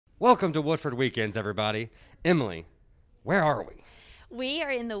Welcome to Woodford Weekends, everybody. Emily, where are we? We are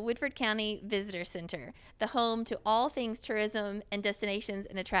in the Woodford County Visitor Center, the home to all things tourism and destinations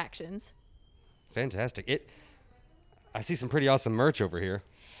and attractions. Fantastic. I see some pretty awesome merch over here.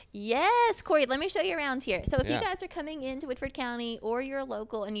 Yes, Cory, let me show you around here. So if Yeah. you guys are coming into Woodford County or you're a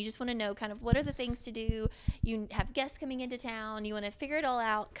local and you just want to know kind of what are the things to do, you have guests coming into town, you want to figure it all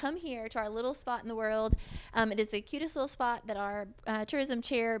out, come here to our little spot in the world. It is the cutest little spot that our tourism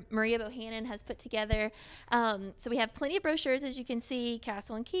chair, Maria Bohannon, has put together. So we have plenty of brochures, as you can see,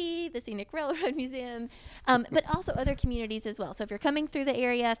 Castle and Key, the Scenic Railroad Museum, but also other communities as well. So if you're coming through the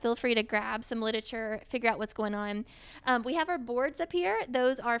area, feel free to grab some literature, figure out what's going on. We have our boards up here.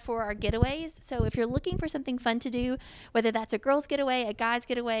 Those are for our getaways. So if you're looking for something fun to do, whether that's a girls getaway, a guys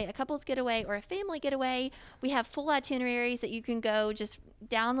getaway, a couples getaway, or a family getaway, we have full itineraries that you can go just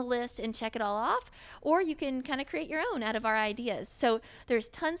down the list and check it all off, or you can kind of create your own out of our ideas. So there's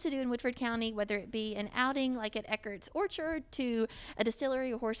tons to do in Woodford County, whether it be an outing like at Eckert's Orchard to a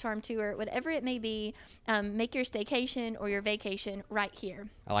distillery or horse farm tour, whatever it may be, make your staycation or your vacation right here.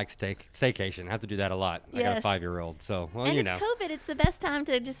 I like staycation. I have to do that a lot. Yes. I got a 5-year-old, so, well, And you it's know. COVID. It's the best time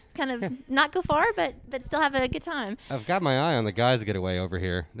to just kind of not go far, but still have a good time. I've got my eye on the guys getaway over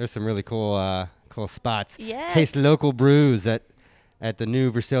here. There's some really cool spots. Yes. Taste local brews at the new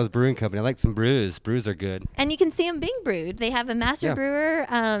Versailles Brewing Company. I like some brews. Brews are good. And you can see them being brewed. They have a master Yeah.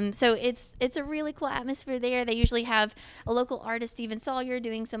 brewer, so it's a really cool atmosphere there. They usually have a local artist, Stephen Sawyer,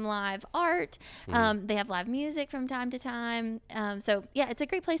 doing some live art. They have live music from time to time. So yeah, it's a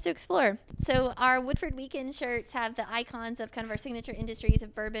great place to explore. So our Woodford Weekend shirts have the icons of kind of our signature industries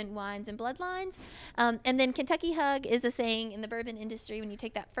of bourbon, wines, and bloodlines. And then Kentucky Hug is a saying in the bourbon industry. When you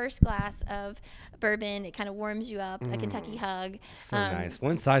take that first glass of bourbon, it kind of warms you up. A Kentucky Hug. So nice.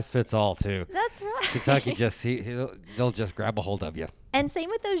 One size fits all, too. That's right. Kentucky they'll just grab a hold of you. And same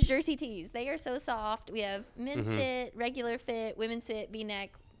with those jersey tees. They are so soft. We have men's fit, regular fit, women's fit,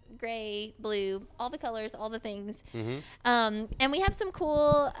 V-neck, gray, blue, all the colors, all the things. And we have some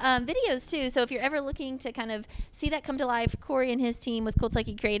cool videos too. So if you're ever looking to kind of see that come to life, Cory and his team with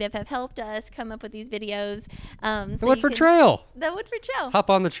Kentucky Creative have helped us come up with these videos. The Woodford Trail. The Woodford Trail. Hop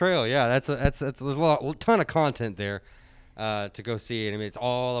on the trail. Yeah, there's a ton of content there to go see. And I mean, it's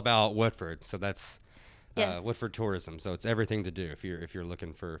all about Woodford. So that's Yes. Woodford tourism. So it's everything to do if you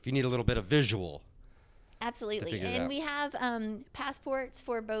need a little bit of visual. Absolutely. figure it And out. we have passports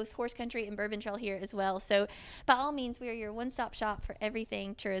for both horse country and bourbon trail here as well. So by all means, we are your one-stop shop for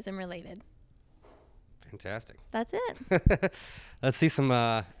everything tourism related. Fantastic. That's it. Let's see some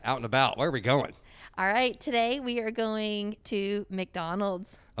out and about. Where are we going? All right. Today we are going to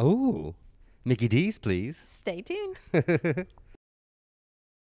McDonald's. Oh, Mickey D's, please. Stay tuned.